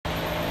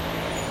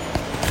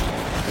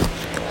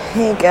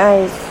Hey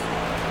guys,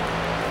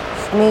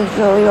 it's me,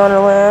 Joey on the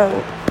land,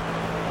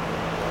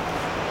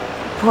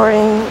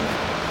 reporting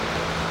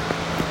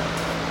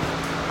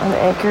on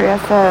Anchor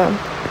FM.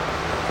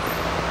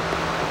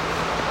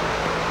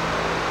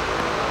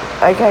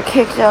 I got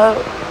kicked out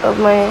of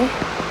my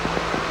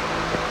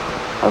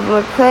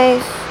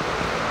place,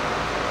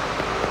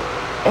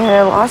 and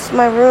I lost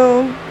my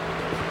room.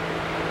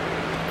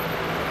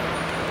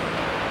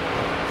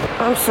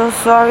 I'm so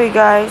sorry,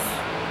 guys.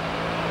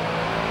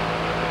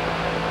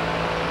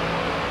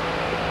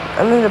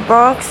 I'm in the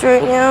Bronx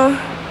right now,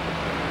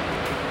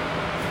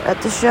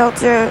 at the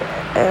shelter,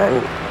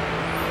 and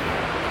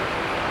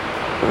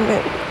I'm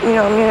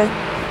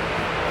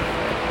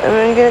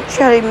gonna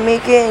try to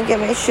make it and get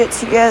my shit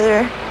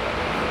together.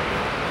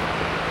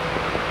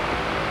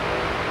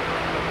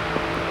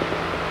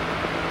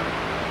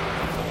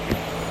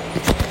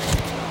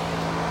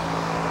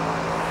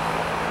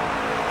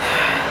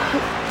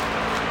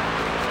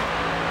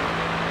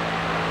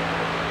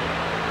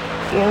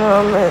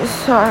 I'm really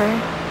sorry.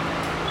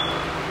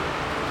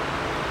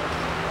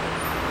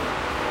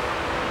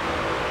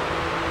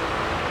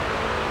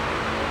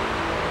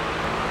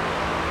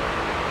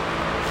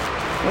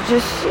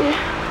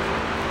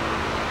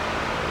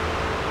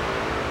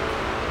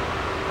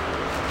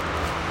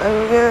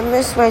 I'm gonna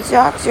miss my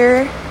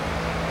doctor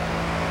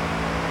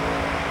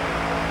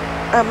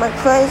at my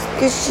place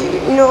because she,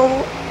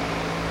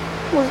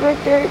 was my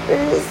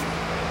therapist.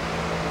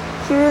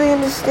 She really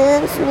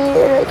understands me,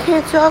 and I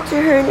can't talk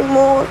to her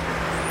anymore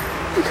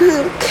because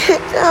I'm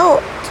kicked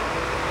out.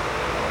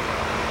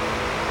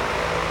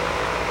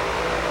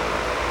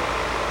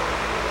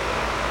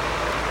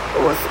 I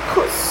was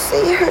supposed to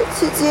see her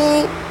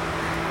today.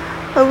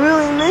 I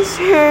really miss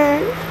her.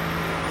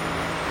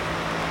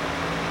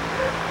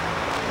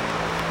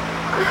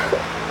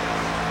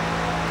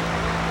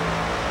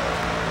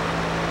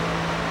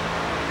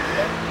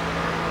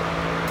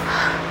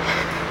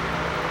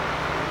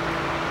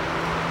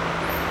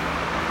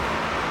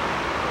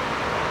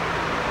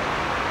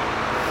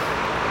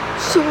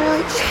 She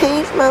really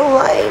changed my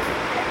life.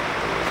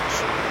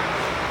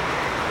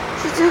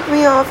 She took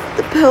me off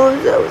the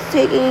pills I was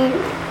taking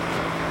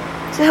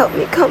to help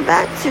me come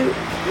back to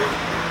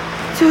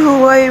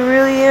who I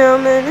really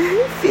am and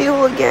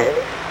feel again.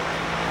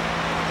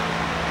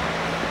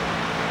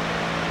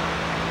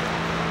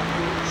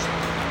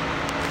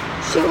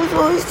 She was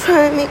always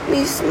trying to make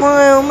me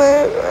smile,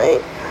 man.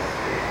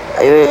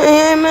 I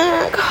am an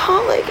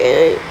alcoholic,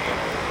 and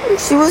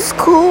she was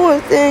cool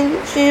with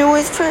it. She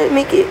always tried to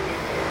make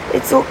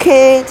it's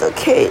okay,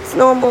 it's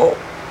normal.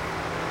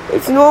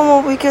 It's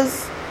normal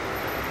because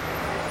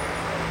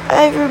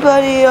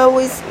everybody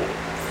always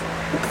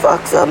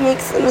fucks up,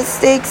 makes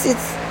mistakes.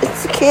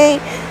 It's okay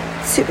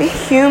to be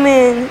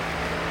human.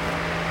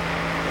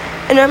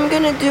 And I'm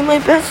gonna do my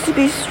best to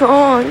be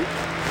strong.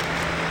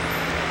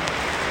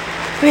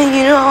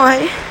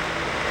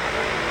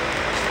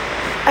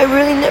 I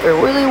really never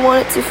really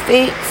wanted to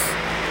face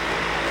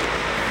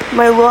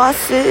my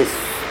losses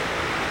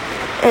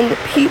and the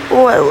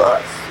people I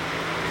lost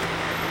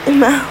in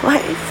my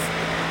life.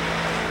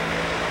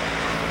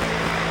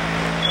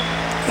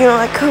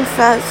 I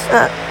confess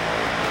that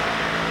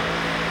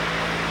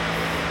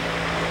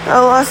I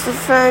lost a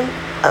friend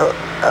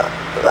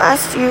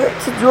last year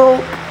to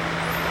dope,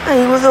 and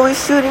he was always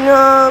shooting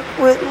up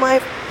with my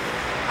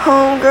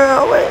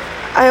homegirl, and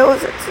I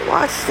always had to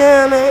watch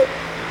them, and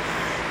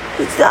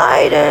he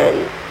died,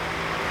 and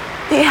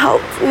they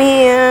helped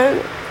me,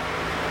 and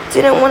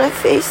didn't want to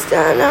face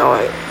that. Now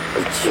I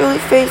truly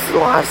face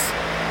loss,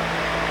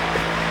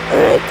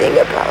 and I think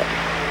about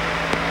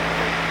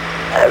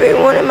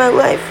everyone in my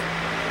life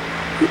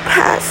who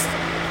passed,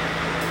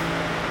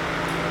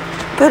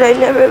 but I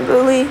never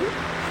really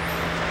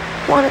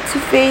wanted to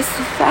face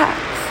the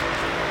facts,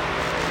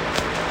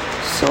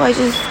 so I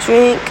just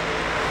drink.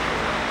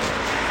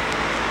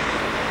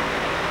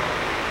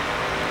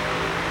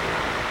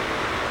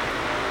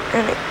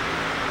 And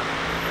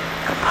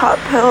I pop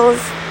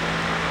pills,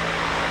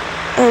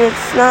 and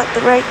it's not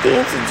the right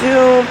thing to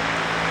do,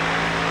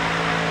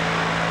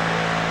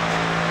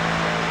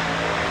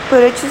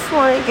 but I just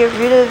want to get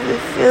rid of the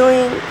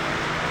feeling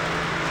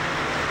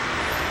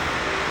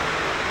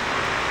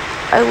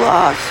I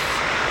lost.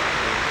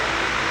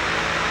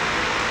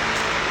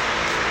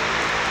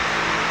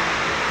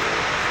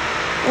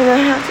 And I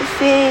have to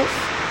face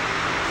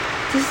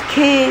this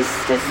case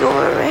that's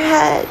over my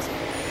head.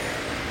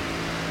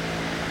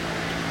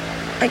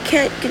 I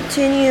can't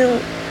continue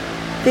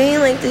being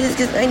like this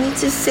because I need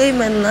to save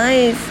my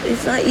life.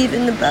 It's not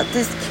even about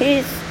this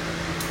case.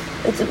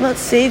 It's about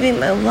saving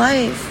my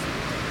life.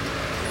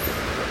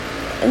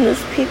 And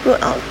there's people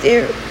out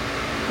there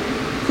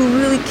who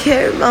really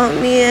care about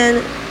me,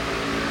 and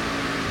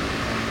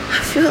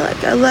I feel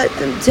like I let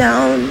them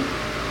down.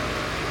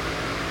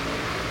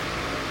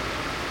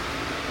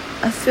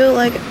 I feel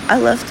like I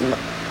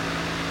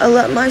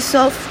let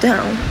myself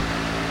down.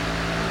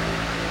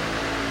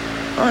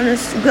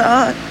 Honest to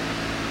God.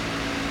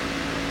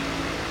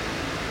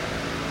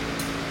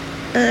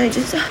 And I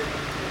just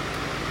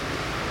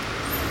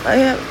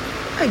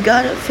I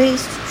gotta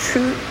face the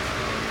truth.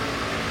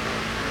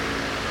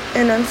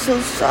 And I'm so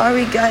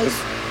sorry, guys.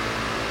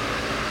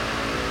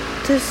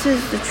 This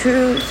is the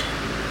truth.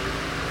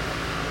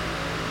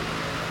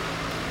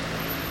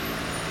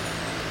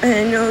 And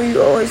I know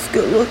you always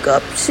could look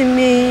up to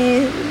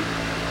me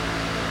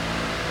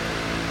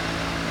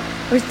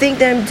or think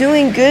that I'm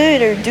doing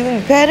good or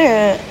doing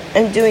better.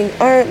 I'm doing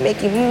art,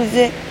 making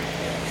music.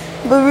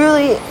 But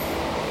really,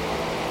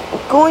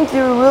 I'm going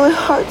through a really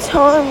hard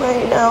time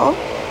right now.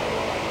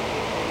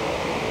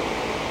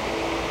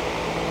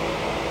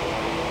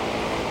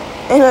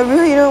 And I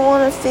really don't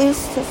want to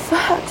face the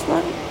facts.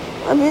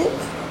 I'm in.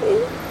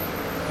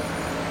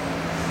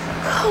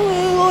 Call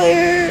me a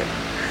lawyer.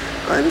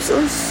 I'm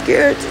so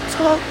scared to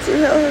talk to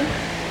her.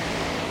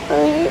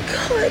 I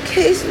got a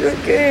case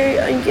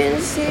record. I'm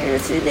gonna see her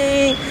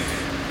today.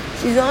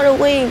 She's on her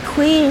way in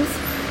Queens.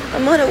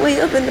 I'm on her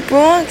way up in the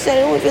Bronx. I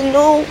don't even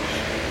know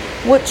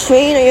what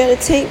train I gotta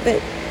take,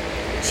 but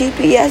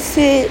GPS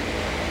it.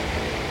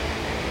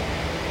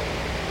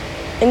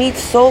 I need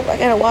soap. I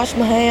gotta wash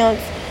my hands.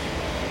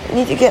 I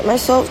need to get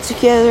myself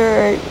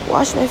together,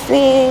 wash my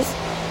face.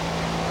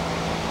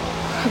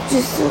 I'm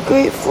just so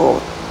grateful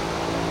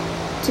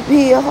to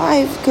be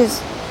alive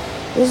because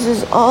this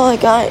is all I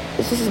got.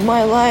 This is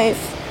my life.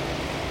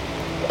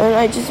 And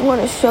I just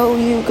want to show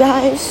you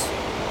guys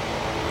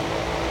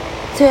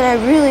that I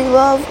really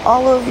love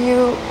all of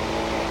you.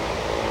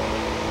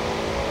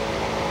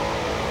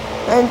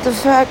 And the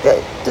fact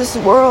that this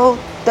world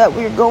that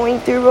we're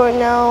going through right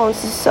now in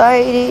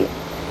society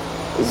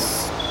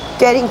is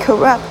getting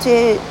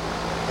corrupted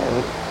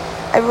and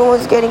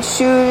everyone's getting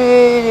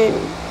shooted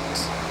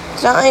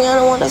and dying. I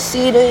don't want to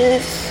see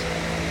this.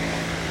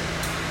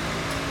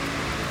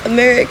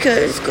 America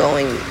is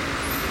going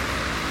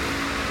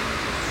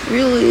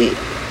really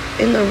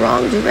in the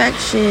wrong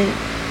direction,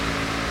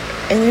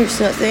 and there's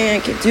nothing I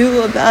can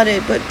do about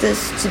it but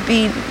this to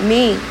be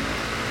me.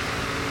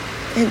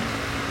 And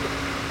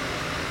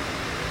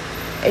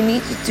I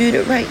need to do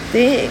the right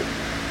thing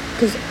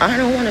because I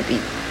don't want to be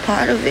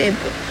part of it,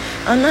 but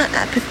I'm not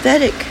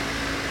apathetic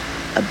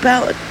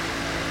about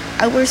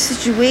our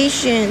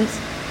situations,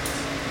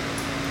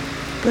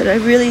 but I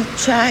really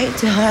try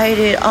to hide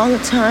it all the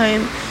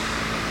time.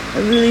 I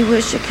really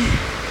wish I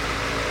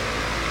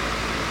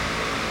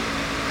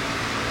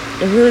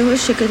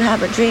could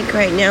have a drink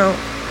right now.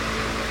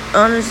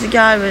 Honest to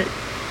God, but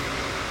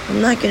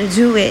I'm not gonna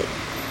do it.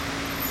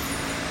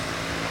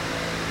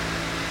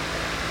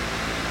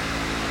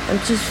 I'm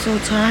just so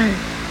tired.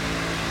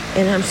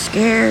 And I'm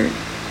scared.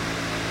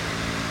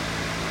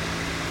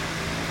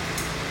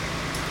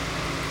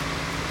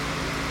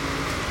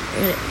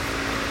 And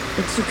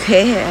it's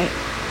okay.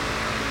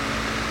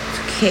 It's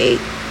okay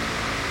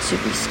to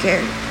be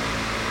scared.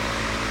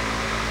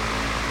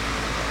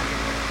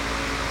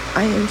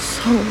 I am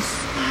so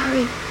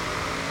sorry.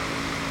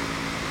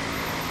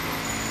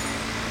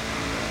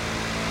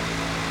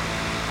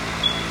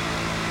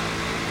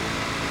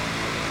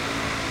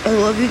 I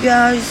love you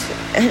guys,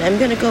 and I'm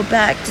gonna go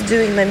back to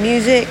doing my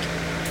music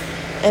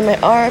and my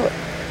art,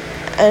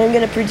 and I'm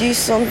gonna produce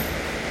some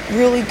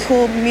really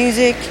cool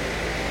music.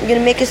 I'm gonna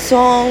make a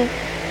song.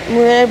 I'm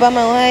gonna about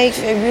my life.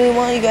 I really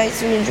want you guys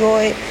to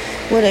enjoy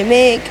what I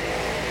make,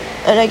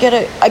 and I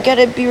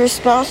gotta be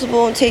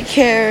responsible and take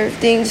care of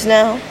things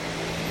now.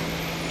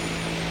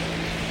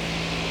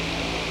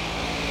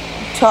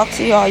 Talk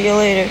to y'all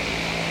later.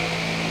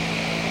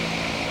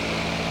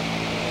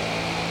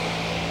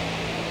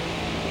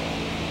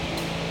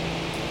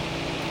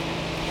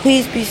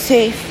 Please be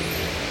safe.